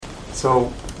So,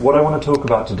 what I want to talk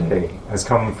about today has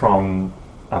come from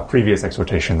a previous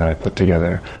exhortation that I put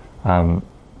together.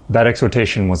 That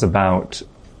exhortation was about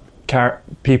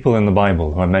people in the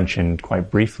Bible who are mentioned quite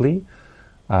briefly,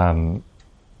 and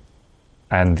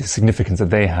the significance that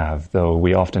they have, though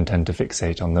we often tend to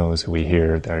fixate on those who we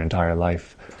hear their entire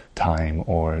lifetime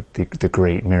or the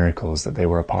great miracles that they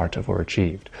were a part of or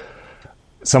achieved.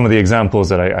 Some of the examples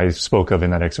that I spoke of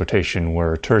in that exhortation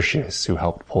were Tertius, who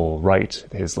helped Paul write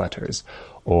his letters,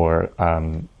 or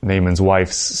Naaman's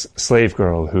wife's slave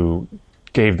girl, who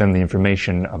gave them the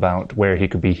information about where he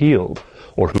could be healed,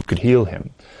 or who could heal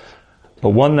him. But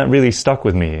one that really stuck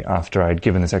with me after I'd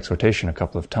given this exhortation a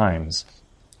couple of times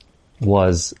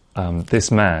was this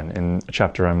man in a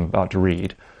chapter I'm about to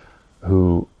read,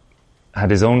 who had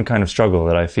his own kind of struggle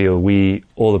that I feel we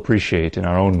all appreciate in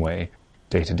our own way,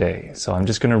 day to day. So I'm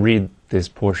just going to read this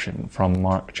portion from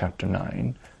Mark chapter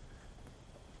 9,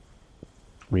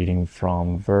 reading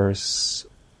from verse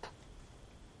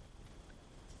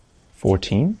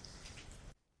 14.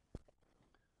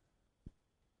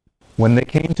 When they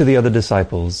came to the other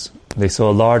disciples, they saw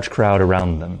a large crowd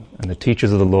around them, and the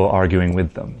teachers of the law arguing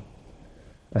with them.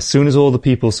 As soon as all the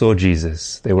people saw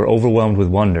Jesus, they were overwhelmed with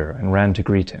wonder and ran to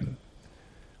greet him.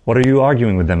 "What are you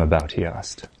arguing with them about?" he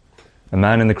asked. A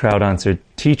man in the crowd answered,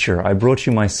 "Teacher, I brought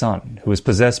you my son, who is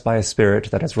possessed by a spirit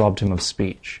that has robbed him of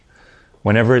speech.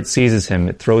 Whenever it seizes him,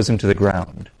 it throws him to the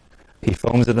ground. He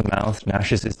foams at the mouth,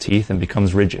 gnashes his teeth, and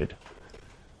becomes rigid.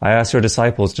 I asked your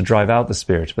disciples to drive out the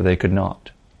spirit, but they could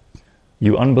not."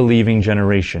 "You unbelieving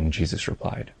generation," Jesus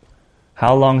replied,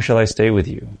 "how long shall I stay with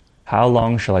you? How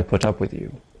long shall I put up with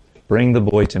you? Bring the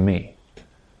boy to me."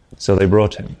 So they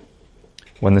brought him.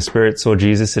 When the spirit saw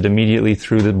Jesus, it immediately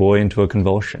threw the boy into a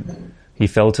convulsion. He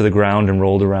fell to the ground and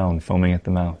rolled around, foaming at the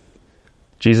mouth.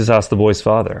 Jesus asked the boy's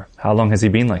father, "How long has he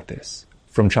been like this?"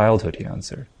 "From childhood," he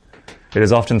answered. "It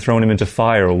has often thrown him into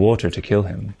fire or water to kill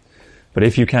him. But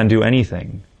if you can do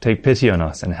anything, take pity on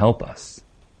us and help us."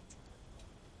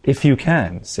 "If you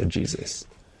can," said Jesus,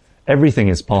 "everything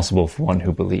is possible for one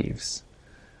who believes."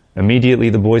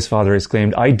 Immediately the boy's father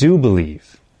exclaimed, "I do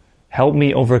believe. Help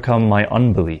me overcome my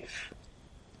unbelief."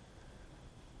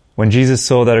 When Jesus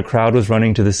saw that a crowd was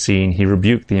running to the scene, he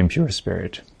rebuked the impure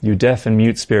spirit. "You deaf and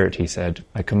mute spirit," he said,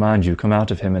 "I command you, come out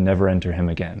of him and never enter him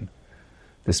again."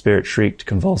 The spirit shrieked,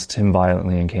 convulsed him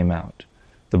violently, and came out.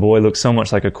 The boy looked so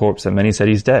much like a corpse that many said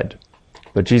he's dead.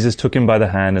 But Jesus took him by the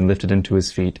hand and lifted him to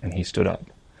his feet, and he stood up.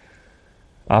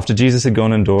 After Jesus had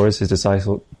gone indoors, his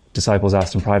disciples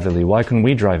asked him privately, "Why couldn't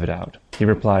we drive it out?" He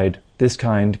replied, "This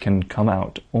kind can come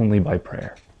out only by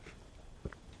prayer."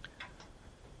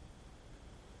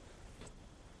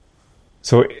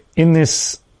 So in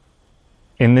this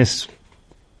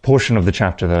portion of the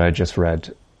chapter that I just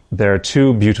read, there are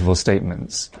two beautiful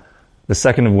statements, the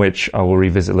second of which I will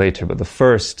revisit later, but the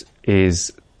first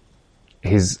is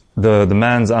the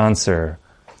man's answer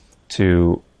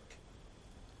to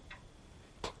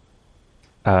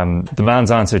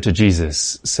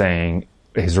Jesus, saying,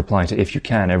 his reply to, "If you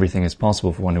can, everything is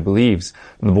possible for one who believes."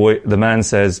 And the man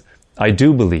says, "I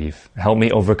do believe. Help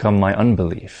me overcome my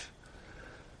unbelief."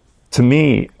 To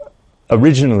me,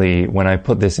 originally, when I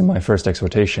put this in my first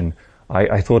exhortation,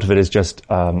 I thought of it as just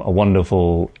a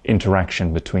wonderful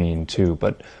interaction between two.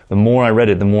 But the more I read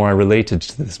it, the more I related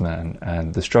to this man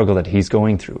and the struggle that he's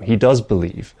going through. He does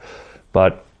believe,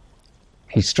 but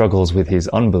he struggles with his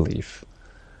unbelief.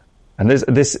 And this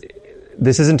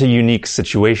isn't a unique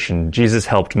situation. Jesus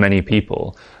helped many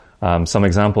people. Some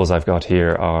examples I've got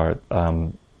here are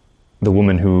the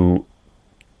woman who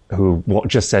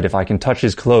just said, "If I can touch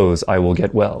his clothes, I will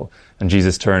get well." And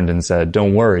Jesus turned and said,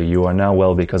 "Don't worry, you are now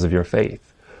well because of your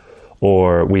faith."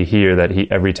 Or we hear that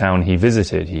every town he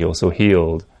visited, he also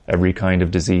healed every kind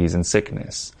of disease and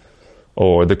sickness.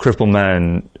 Or the crippled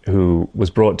man who was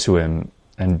brought to him,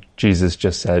 and Jesus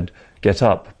just said, "Get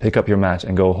up, pick up your mat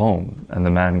and go home." And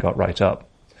the man got right up.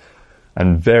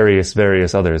 And various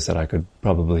others that I could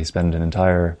probably spend an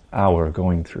entire hour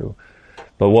going through.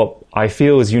 But what I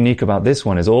feel is unique about this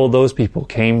one is all those people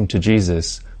came to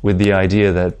Jesus with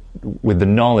the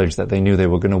knowledge that they knew they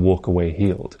were going to walk away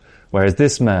healed. Whereas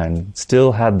this man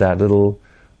still had that little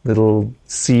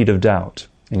seed of doubt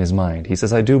in his mind. He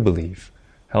says, "I do believe.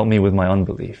 Help me with my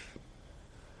unbelief."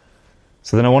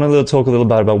 So then I want to talk a little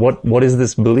bit about what is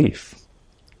this belief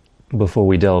before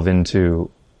we delve into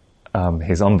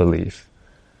his unbelief.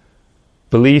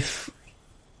 Belief,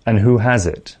 and who has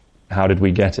it? How did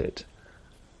we get it?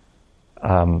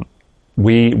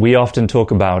 We often talk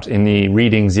about, in the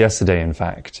readings yesterday, in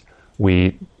fact,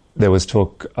 there was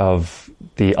talk of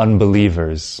the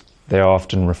unbelievers. They are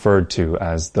often referred to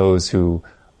as those who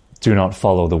do not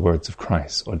follow the words of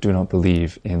Christ, or do not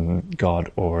believe in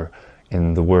God or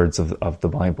in the words of the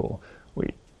Bible.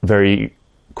 We very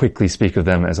quickly speak of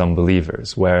them as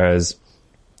unbelievers, whereas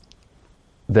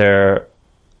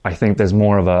I think there's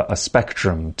more of a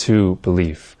spectrum to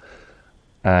belief.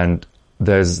 And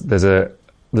there's a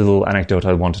little anecdote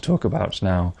I want to talk about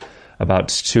now about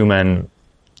two men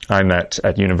I met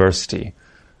at university.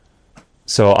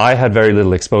 So I had very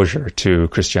little exposure to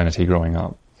Christianity growing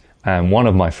up. And one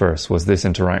of my first was this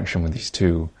interaction with these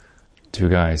two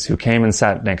guys who came and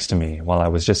sat next to me while I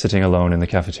was just sitting alone in the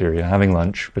cafeteria having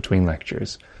lunch between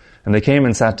lectures. And they came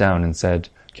and sat down and said,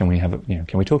 can we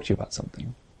talk to you about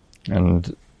something?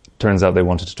 And turns out they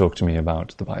wanted to talk to me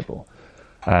about the Bible.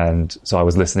 And so I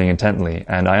was listening intently,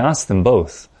 and I asked them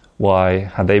both why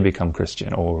had they become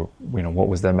Christian, or what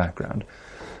was their background.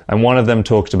 And one of them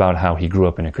talked about how he grew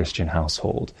up in a Christian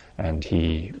household, and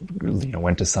he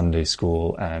went to Sunday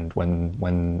school, and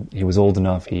when he was old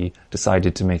enough, he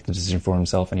decided to make the decision for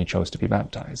himself, and he chose to be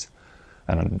baptized.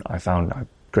 And I found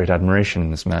great admiration in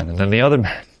this man. And then the other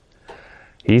man,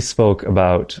 he spoke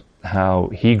about how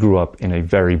he grew up in a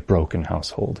very broken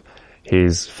household.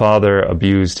 His father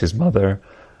abused his mother.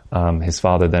 His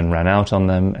father then ran out on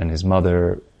them, and his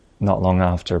mother, not long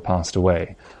after, passed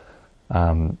away.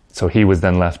 So he was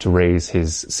then left to raise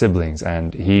his siblings,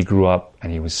 and he grew up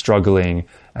and he was struggling,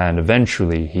 and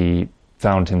eventually he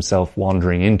found himself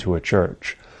wandering into a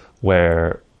church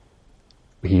where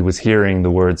he was hearing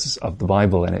the words of the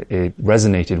Bible, and it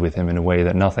resonated with him in a way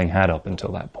that nothing had up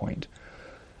until that point.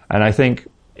 And I think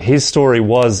his story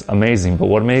was amazing, but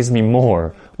what amazed me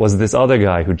more was this other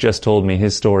guy who just told me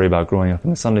his story about growing up in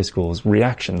the Sunday school's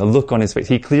reaction, the look on his face.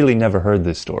 He clearly never heard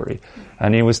this story,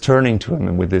 and he was turning to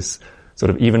him with this sort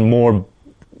of even more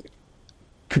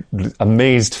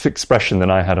amazed expression than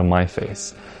I had on my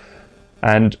face.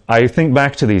 And I think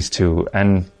back to these two,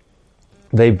 and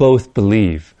they both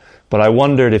believe. But I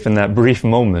wondered if in that brief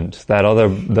moment,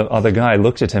 the other guy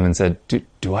looked at him and said,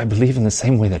 do I believe in the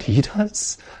same way that he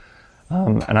does?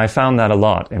 And I found that a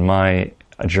lot in my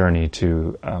journey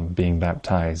to being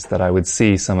baptized, that I would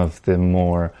see some of the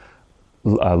more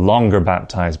longer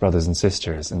baptized brothers and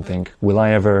sisters and think, will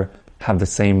I ever have the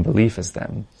same belief as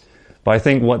them? But I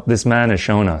think what this man has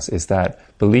shown us is that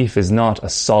belief is not a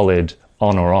solid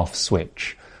on or off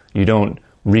switch. You don't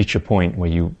reach a point where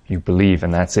you believe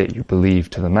and that's it. You believe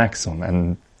to the maximum.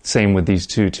 And same with these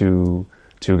two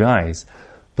guys.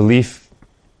 Belief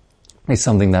is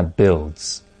something that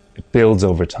builds. It builds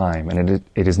over time, and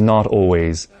it is not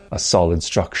always a solid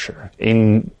structure.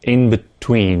 In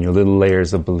between your little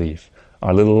layers of belief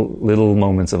are little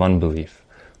moments of unbelief.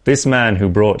 This man who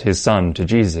brought his son to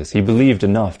Jesus, he believed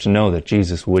enough to know that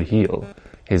Jesus would heal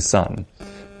his son,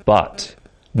 but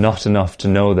not enough to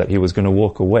know that he was going to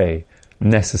walk away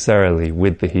necessarily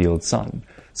with the healed son.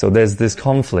 So there's this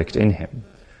conflict in him.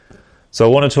 So I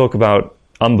want to talk about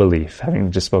unbelief,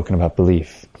 having just spoken about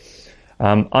belief.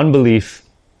 Unbelief,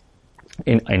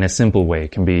 in a simple way,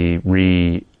 can be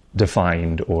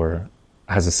redefined or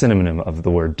has a synonym of the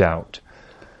word doubt.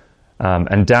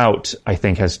 And doubt, I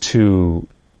think, has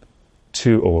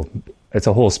or it's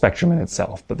a whole spectrum in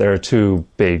itself, but there are two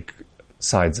big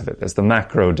sides of it. There's the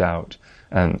macro doubt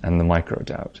and the micro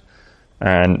doubt.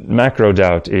 And macro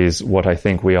doubt is what I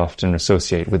think we often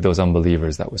associate with those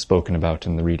unbelievers that was spoken about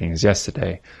in the readings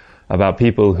yesterday, about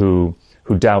people who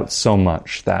doubt so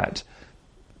much that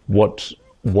what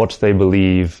they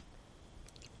believe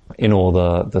in all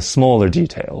the smaller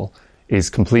detail is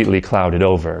completely clouded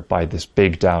over by this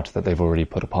big doubt that they've already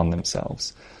put upon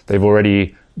themselves. They've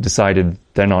already decided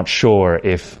they're not sure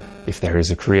if there is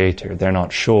a creator. They're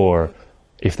not sure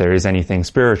if there is anything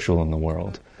spiritual in the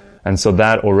world. And so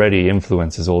that already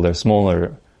influences all their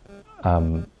smaller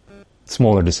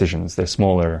decisions, their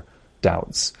smaller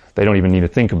doubts. They don't even need to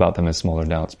think about them as smaller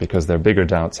doubts because their bigger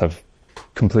doubts have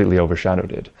completely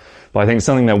overshadowed it. But I think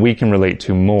something that we can relate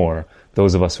to more,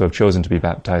 those of us who have chosen to be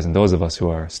baptized and those of us who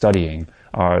are studying,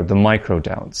 are the micro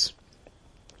doubts.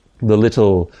 The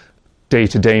little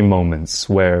day-to-day moments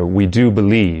where we do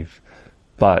believe,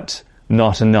 but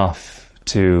not enough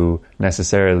to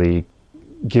necessarily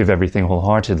give everything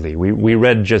wholeheartedly. We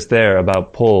read just there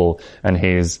about Paul and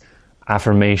his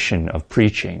affirmation of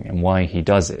preaching and why he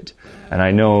does it. And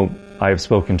I know I have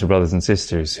spoken to brothers and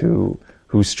sisters who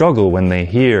struggle when they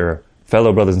hear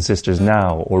fellow brothers and sisters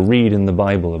now or read in the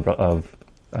Bible of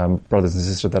brothers and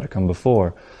sisters that have come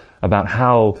before about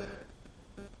how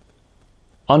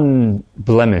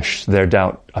unblemished their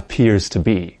doubt appears to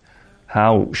be,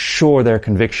 how sure their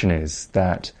conviction is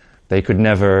that they could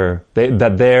never,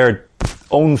 that their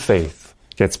own faith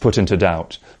gets put into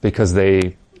doubt because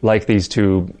they, like these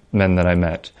two men that I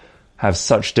met, have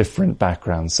such different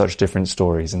backgrounds, such different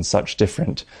stories, and such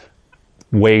different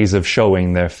ways of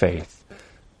showing their faith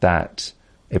that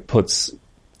it puts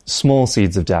small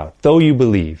seeds of doubt. Though you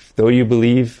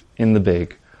believe in the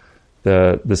big,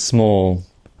 the small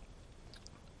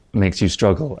makes you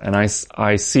struggle. And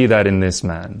I see that in this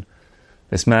man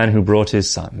who brought his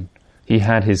son. He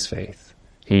had his faith.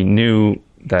 He knew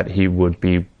that he would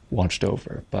be watched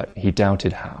over, but he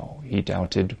doubted how. He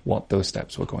doubted what those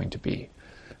steps were going to be.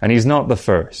 And he's not the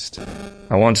first.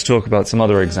 I want to talk about some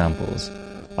other examples,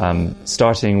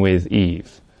 starting with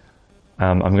Eve.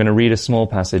 I'm going to read a small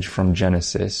passage from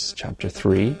Genesis chapter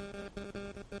 3,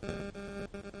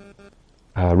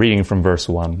 reading from verse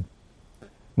 1.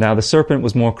 Now the serpent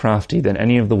was more crafty than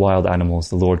any of the wild animals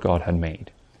the Lord God had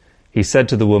made. He said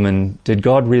to the woman, "Did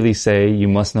God really say, 'You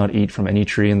must not eat from any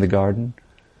tree in the garden'?"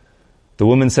 The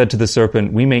woman said to the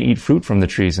serpent, "We may eat fruit from the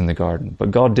trees in the garden,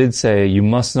 but God did say, 'You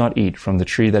must not eat from the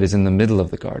tree that is in the middle of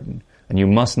the garden, and you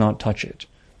must not touch it,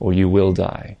 or you will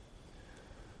die.'"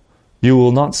 "You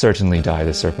will not certainly die,"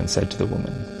 the serpent said to the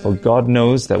woman, "for God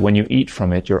knows that when you eat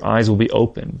from it, your eyes will be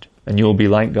opened, and you will be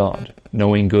like God,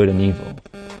 knowing good and evil."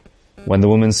 When the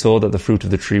woman saw that the fruit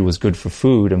of the tree was good for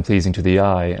food and pleasing to the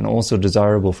eye, and also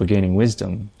desirable for gaining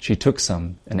wisdom, she took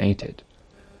some and ate it.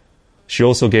 She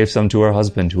also gave some to her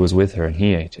husband who was with her, and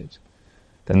he ate it.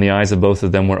 Then the eyes of both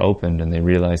of them were opened, and they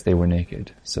realized they were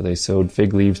naked. So they sewed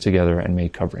fig leaves together and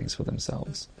made coverings for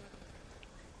themselves.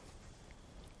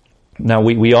 Now,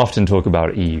 we often talk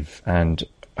about Eve and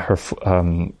her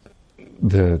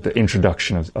the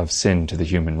introduction of sin to the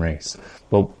human race.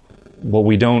 But what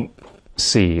we don't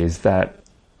see is that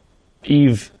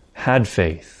Eve had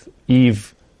faith.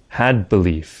 Eve had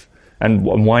belief. And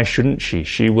why shouldn't she?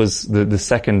 She was the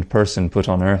second person put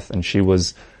on earth, and she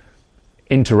was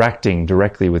interacting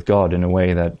directly with God in a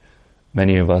way that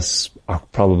many of us are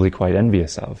probably quite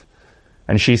envious of.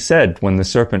 And she said, when the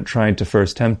serpent tried to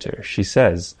first tempt her, she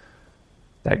says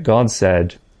that God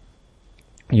said,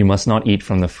 "You must not eat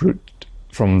from the fruit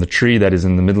from the tree that is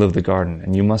in the middle of the garden,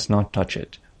 and you must not touch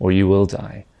it, or you will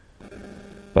die."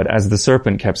 But as the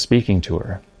serpent kept speaking to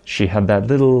her, she had that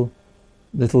little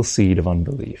seed of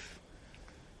unbelief.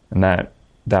 And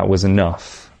that was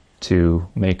enough to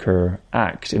make her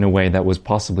act in a way that was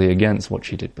possibly against what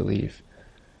she did believe.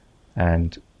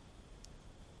 And,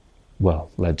 well,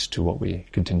 led to what we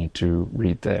continue to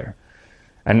read there.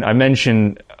 And I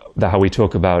mentioned how we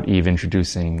talk about Eve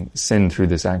introducing sin through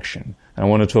this action. And I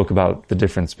want to talk about the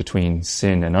difference between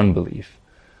sin and unbelief.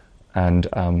 And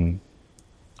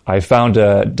I found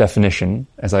a definition,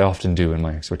 as I often do in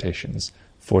my exhortations,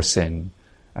 for sin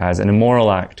as an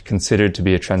immoral act considered to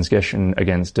be a transgression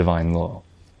against divine law.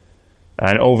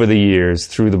 And over the years,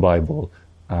 through the Bible,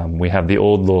 we have the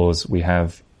old laws, we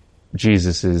have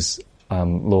Jesus's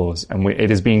laws, and it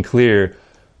has been clear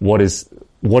what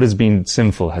has been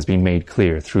sinful has been made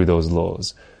clear through those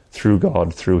laws, through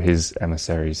God, through his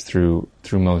emissaries, through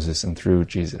Moses and through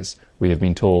Jesus. We have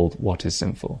been told what is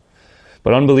sinful.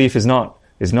 But unbelief is not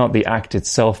the act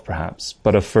itself, perhaps,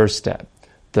 but a first step,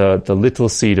 the little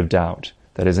seed of doubt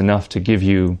that is enough to give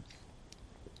you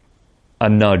a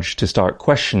nudge to start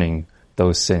questioning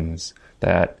those sins.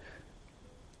 That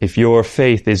if your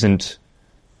faith isn't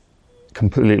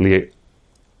completely,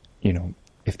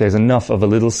 if there's enough of a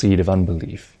little seed of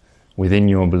unbelief within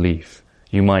your belief,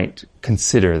 you might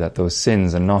consider that those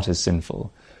sins are not as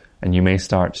sinful, and you may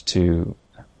start to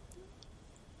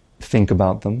think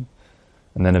about them,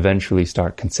 and then eventually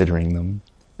start considering them.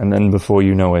 And then before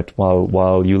you know it,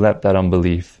 while you let that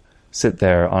unbelief sit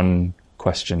there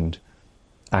unquestioned,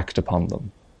 act upon them.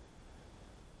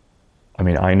 I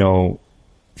mean, I know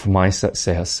for my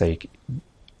sake,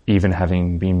 even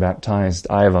having been baptized,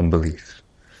 I have unbelief.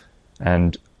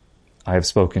 And I have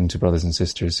spoken to brothers and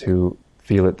sisters who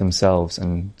feel it themselves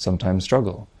and sometimes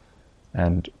struggle.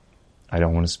 And I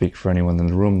don't want to speak for anyone in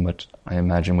the room, but I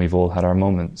imagine we've all had our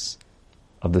moments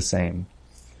of the same.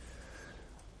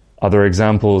 Other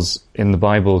examples in the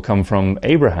Bible come from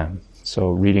Abraham.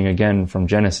 So reading again from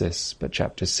Genesis, but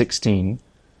chapter 16,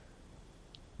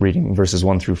 reading verses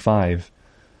 1 through 5.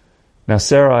 Now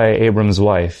Sarai, Abram's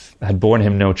wife, had borne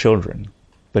him no children,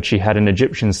 but she had an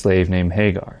Egyptian slave named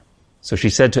Hagar. So she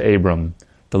said to Abram,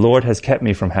 "The Lord has kept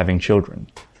me from having children.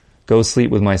 Go sleep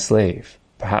with my slave.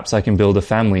 Perhaps I can build a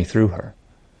family through her."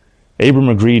 Abram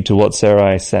agreed to what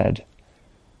Sarai said.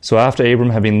 So after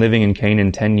Abram had been living in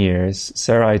Canaan 10 years,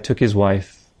 Sarah, his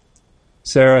wife,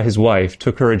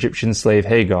 took her Egyptian slave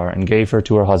Hagar and gave her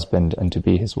to her husband and to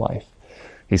be his wife.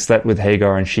 He slept with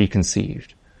Hagar and she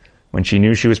conceived. When she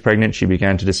knew she was pregnant, she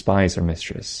began to despise her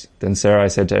mistress. Then Sarai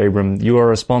said to Abram, "You are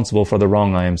responsible for the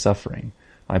wrong I am suffering.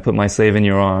 I put my slave in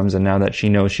your arms, and now that she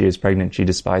knows she is pregnant, she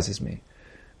despises me.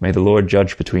 May the Lord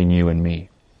judge between you and me."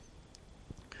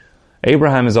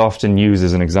 Abraham is often used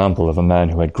as an example of a man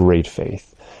who had great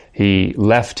faith. He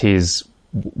left his,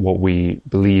 what we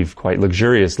believe, quite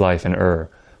luxurious life in Ur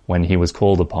when he was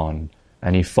called upon,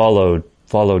 and he followed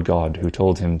God, who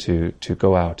told him to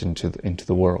go out into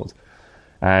the world.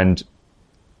 And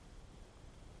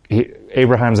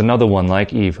Abraham's another one,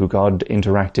 like Eve, who God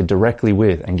interacted directly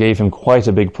with and gave him quite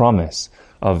a big promise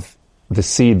of the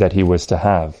seed that he was to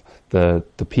have, the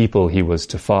people he was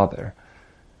to father.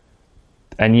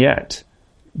 And yet,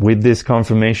 with this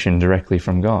confirmation directly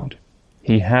from God,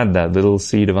 he had that little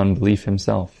seed of unbelief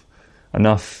himself,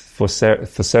 enough for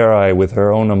Sarai, with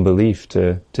her own unbelief,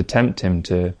 to tempt him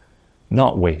to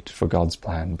not wait for God's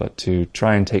plan, but to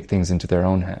try and take things into their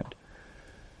own hand.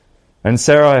 And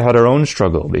Sarai had her own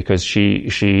struggle, because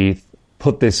she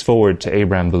put this forward to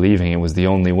Abraham believing it was the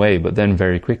only way, but then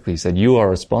very quickly said, "You are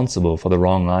responsible for the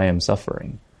wrong I am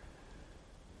suffering."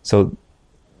 So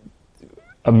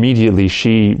immediately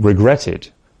she regretted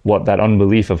what that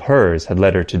unbelief of hers had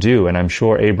led her to do, and I'm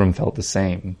sure Abram felt the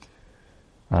same.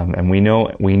 And we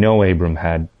know Abram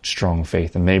had strong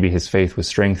faith, and maybe his faith was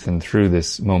strengthened through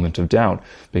this moment of doubt,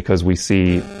 because we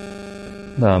see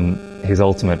his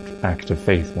ultimate act of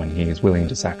faith when he is willing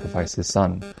to sacrifice his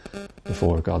son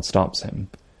before God stops him.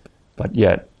 But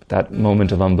yet, that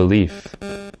moment of unbelief,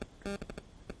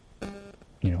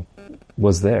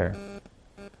 was there.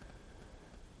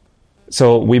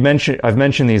 So I've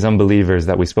mentioned these unbelievers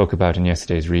that we spoke about in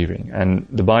yesterday's reading, and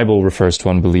the Bible refers to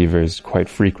unbelievers quite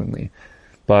frequently.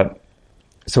 But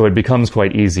so it becomes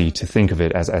quite easy to think of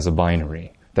it as a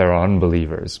binary. There are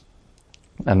unbelievers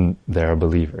and there are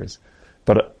believers.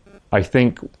 But I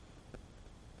think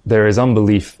there is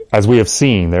unbelief, as we have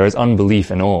seen, there is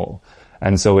unbelief in all.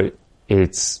 And so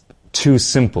it's too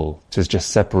simple to just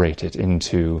separate it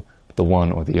into the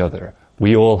one or the other.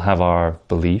 We all have our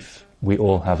belief, we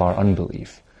all have our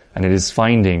unbelief. And it is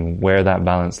finding where that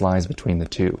balance lies between the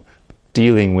two,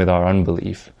 dealing with our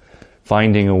unbelief,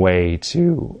 finding a way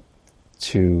to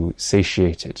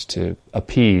satiate it, to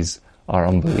appease our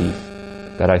unbelief.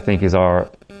 That I think is our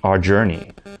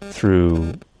journey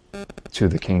through to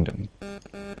the kingdom.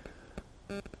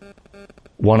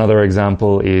 One other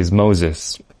example is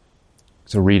Moses.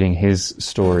 So reading his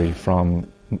story from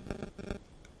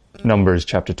Numbers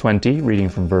chapter 20, reading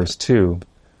from verse 2.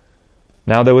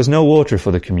 "Now there was no water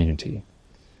for the community,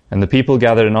 and the people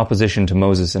gathered in opposition to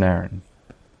Moses and Aaron.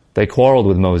 They quarreled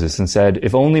with Moses and said,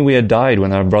 'If only we had died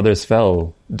when our brothers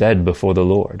fell dead before the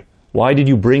Lord. Why did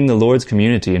you bring the Lord's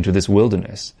community into this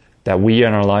wilderness, that we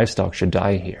and our livestock should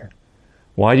die here?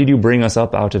 Why did you bring us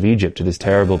up out of Egypt to this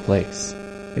terrible place?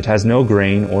 It has no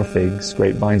grain or figs,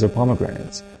 grapevines or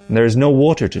pomegranates, and there is no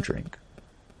water to drink.'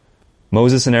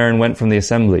 Moses and Aaron went from the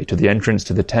assembly to the entrance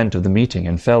to the tent of the meeting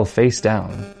and fell face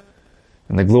down,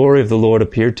 and the glory of the Lord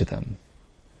appeared to them.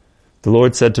 The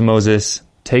Lord said to Moses,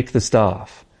 'Take the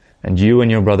staff, and you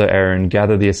and your brother Aaron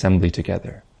gather the assembly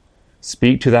together.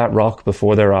 Speak to that rock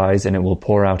before their eyes, and it will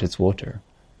pour out its water.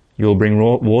 You will bring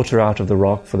water out of the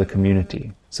rock for the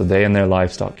community, so they and their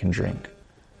livestock can drink.'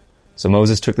 So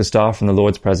Moses took the staff from the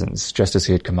Lord's presence, just as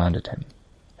he had commanded him.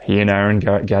 He and Aaron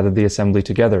gathered the assembly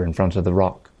together in front of the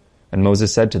rock. And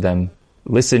Moses said to them,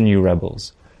 'Listen, you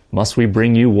rebels, must we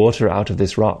bring you water out of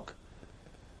this rock?'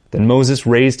 Then Moses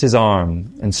raised his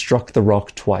arm and struck the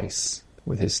rock twice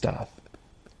with his staff.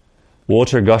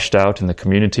 Water gushed out, and the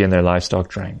community and their livestock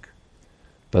drank.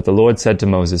 But the Lord said to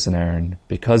Moses and Aaron,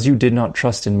 'Because you did not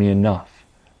trust in me enough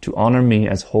to honor me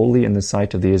as holy in the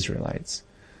sight of the Israelites,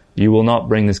 you will not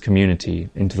bring this community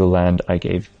into the land I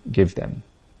give them.'"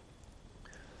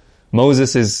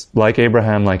 Moses is, like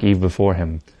Abraham, like Eve before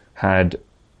him, had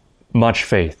much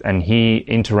faith, and he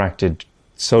interacted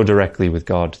so directly with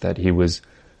God that he was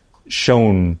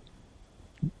shown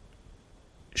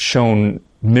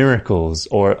miracles,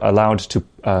 or allowed to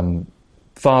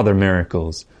father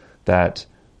miracles that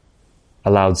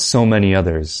allowed so many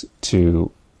others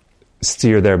to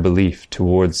steer their belief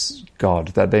towards God,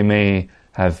 that they may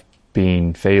have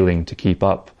been failing to keep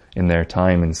up in their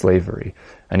time in slavery.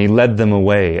 And he led them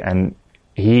away, and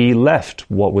he left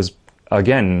what was,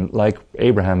 again, like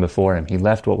Abraham before him, he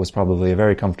left what was probably a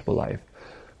very comfortable life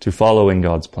to follow in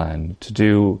God's plan,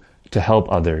 to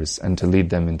help others and to lead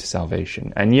them into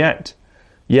salvation. And yet,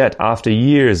 after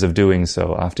years of doing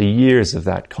so, after years of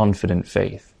that confident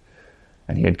faith,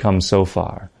 and he had come so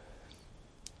far,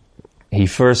 he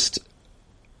first,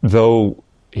 though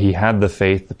he had the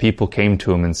faith, the people came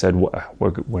to him and said,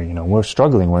 we're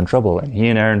struggling, we're in trouble. And he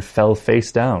and Aaron fell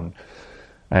face down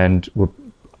and were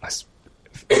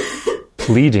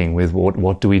pleading with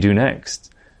what do we do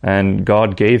next? And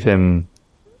God gave him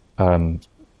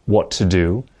what to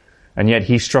do, and yet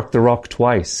he struck the rock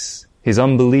twice. His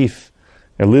unbelief,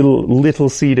 a little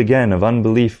seed again of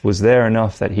unbelief was there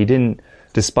enough that he didn't,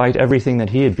 despite everything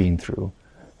that he had been through,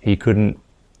 he couldn't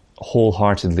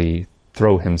wholeheartedly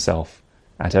throw himself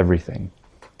at everything.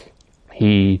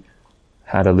 He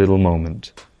had a little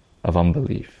moment of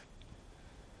unbelief.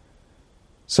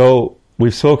 So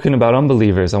we've spoken about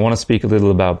unbelievers. I want to speak a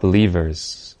little about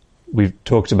believers. We've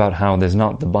talked about how there's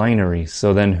not the binary.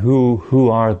 So then who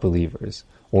are believers?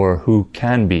 Or who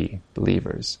can be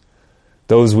believers?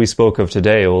 Those we spoke of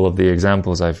today, all of the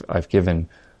examples I've given,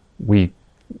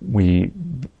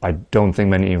 I don't think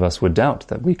many of us would doubt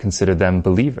that we consider them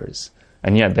believers.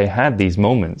 And yet they had these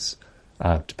moments,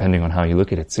 depending on how you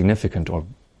look at it, significant or,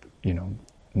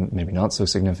 maybe not so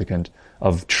significant,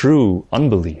 of true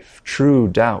unbelief, true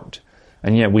doubt.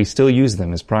 And yet we still use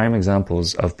them as prime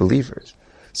examples of believers.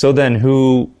 So then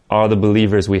who are the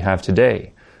believers we have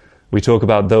today? We talk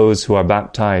about those who are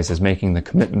baptized as making the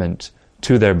commitment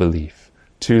to their belief,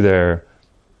 to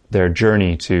their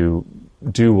journey to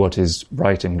do what is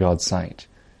right in God's sight.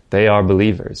 They are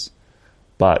believers.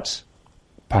 But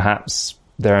perhaps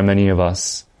there are many of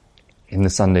us in the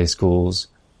Sunday schools,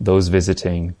 those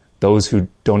visiting, those who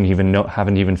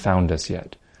haven't even found us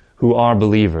yet, who are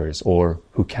believers or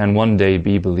who can one day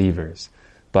be believers,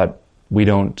 but we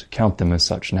don't count them as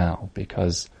such now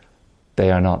because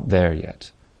they are not there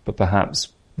yet. But perhaps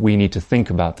we need to think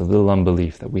about the little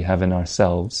unbelief that we have in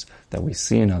ourselves, that we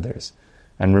see in others,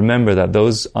 and remember that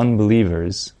those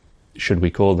unbelievers, should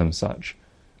we call them such,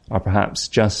 are perhaps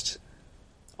just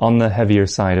on the heavier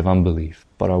side of unbelief,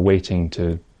 but are waiting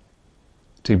to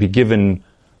be given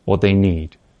what they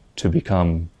need to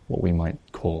become what we might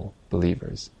call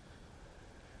believers.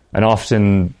 And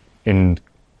often in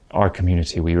our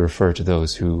community we refer to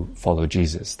those who follow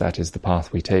Jesus. That is the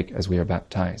path we take as we are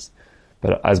baptized.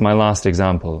 But as my last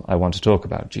example, I want to talk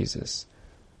about Jesus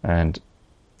and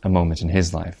a moment in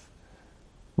his life.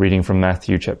 Reading from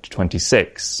Matthew chapter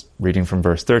 26, reading from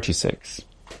verse 36.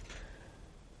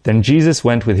 Then Jesus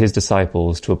went with his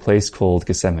disciples to a place called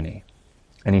Gethsemane,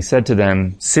 and he said to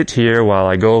them, "Sit here while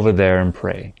I go over there and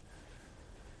pray."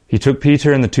 He took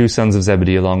Peter and the 2 sons of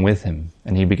Zebedee along with him,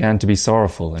 and he began to be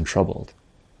sorrowful and troubled.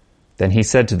 Then he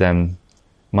said to them,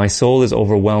 "My soul is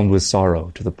overwhelmed with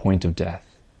sorrow to the point of death.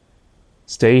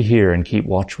 Stay here and keep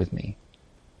watch with me."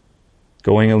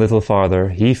 Going a little farther,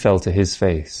 he fell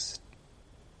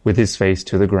with his face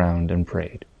to the ground and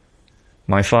prayed,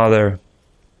 "My Father,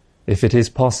 if it is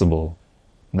possible,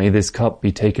 may this cup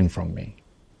be taken from me.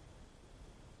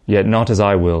 Yet not as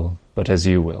I will, but as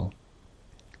you will."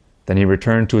 Then he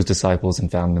returned to his disciples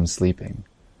and found them sleeping.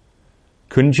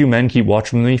 "Couldn't you men keep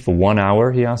watch with me for 1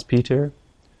 hour?" he asked Peter.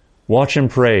 "Watch and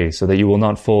pray so that you will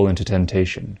not fall into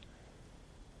temptation.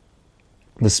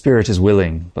 The spirit is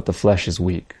willing, but the flesh is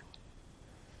weak."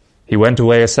 He went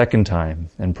away a second time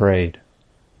and prayed,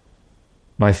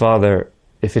 "My Father,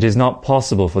 if it is not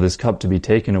possible for this cup to be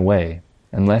taken away,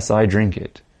 unless I drink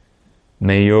it,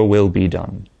 may your will be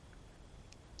done."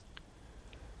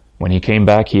 When he came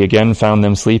back, he again found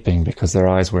them sleeping because their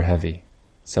eyes were heavy.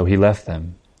 So he left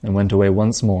them and went away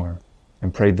once more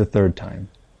and prayed the 3rd time,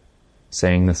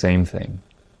 saying the same thing.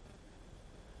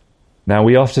 Now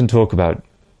we often talk about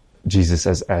Jesus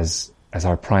as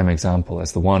our prime example,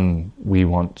 as the one we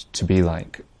want to be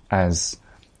like, as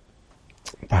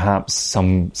perhaps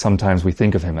sometimes we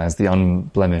think of him as the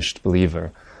unblemished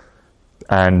believer.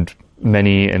 And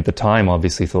many at the time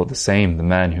obviously thought the same. The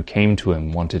man who came to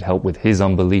him wanted help with his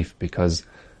unbelief because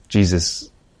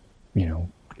Jesus,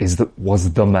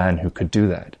 was the man who could do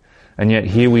that. And yet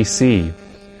here we see,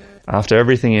 after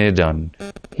everything he had done,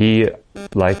 he,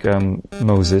 like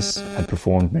Moses, had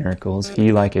performed miracles.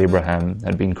 He, like Abraham,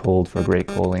 had been called for a great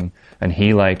calling. And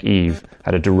he, like Eve,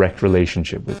 had a direct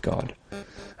relationship with God.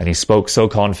 And he spoke so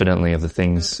confidently of the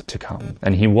things to come.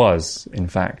 And he was, in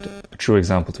fact, a true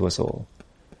example to us all.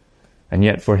 And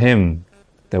yet for him,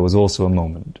 there was also a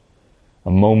moment,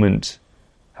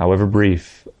 however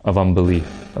brief, of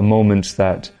unbelief. A moment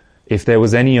that, if there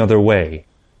was any other way,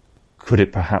 could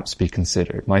it perhaps be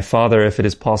considered? "My Father, if it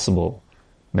is possible,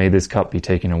 may this cup be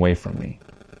taken away from me.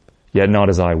 Yet not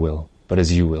as I will, but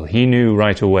as you will." He knew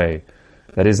right away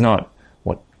that is not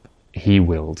what he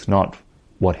willed, not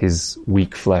what his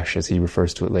weak flesh, as he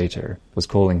refers to it later, was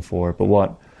calling for, but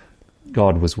what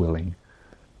God was willing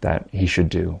that he should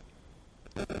do.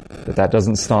 But that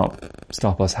doesn't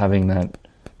stop us having that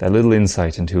little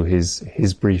insight into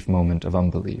his brief moment of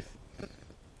unbelief.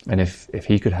 And if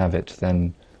he could have it,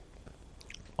 then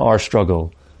our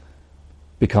struggle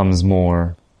becomes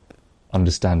more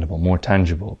understandable, more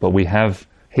tangible. But we have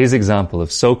his example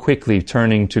of so quickly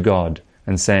turning to God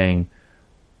and saying,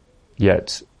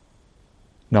 yet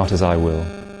not as I will,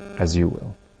 as you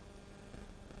will.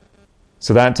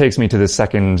 So that takes me to the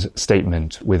second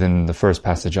statement within the first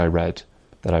passage I read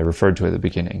that I referred to at the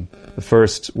beginning. The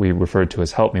first we referred to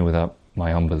as help me without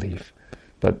my unbelief.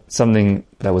 But something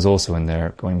that was also in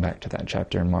there, going back to that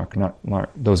chapter in Mark,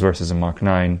 those verses in Mark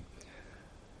 9,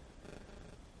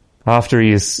 after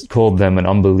he has called them an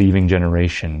unbelieving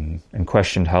generation and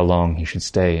questioned how long he should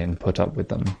stay and put up with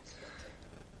them,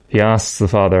 he asks the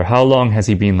father, how long has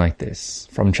he been like this?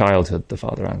 From childhood, the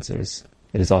father answers.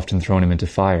 It has often thrown him into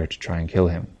fire to try and kill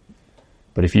him.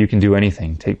 But if you can do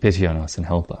anything, take pity on us and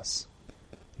help us.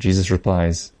 Jesus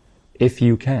replies, if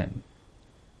you can.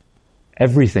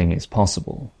 Everything is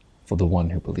possible for the one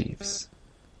who believes.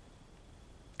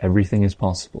 Everything is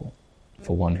possible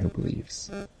for one who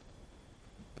believes.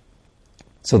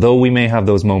 So though we may have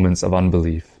those moments of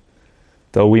unbelief,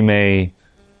 though we may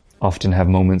often have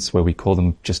moments where we call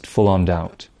them just full-on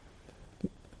doubt,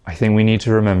 I think we need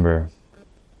to remember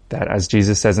that, as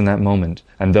Jesus says in that moment,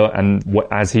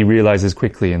 as he realizes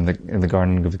quickly in the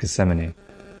Garden of Gethsemane,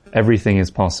 everything is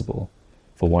possible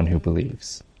for one who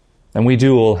believes. And we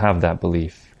do all have that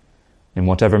belief. In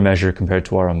whatever measure compared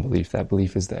to our unbelief, that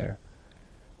belief is there.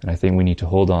 And I think we need to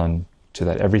hold on to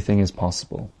that everything is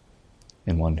possible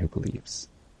in one who believes.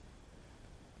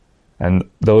 And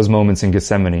those moments in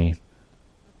Gethsemane,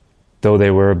 though they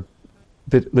were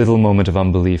a little moment of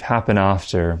unbelief, happen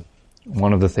after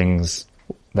one of the things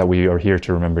that we are here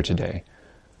to remember today,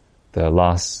 the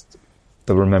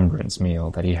remembrance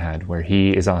meal that he had, where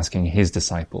he is asking his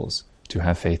disciples to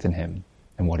have faith in him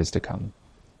and what is to come.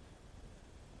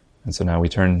 And so now we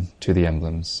turn to the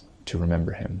emblems to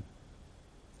remember him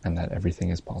and that everything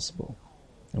is possible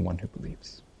in one who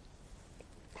believes.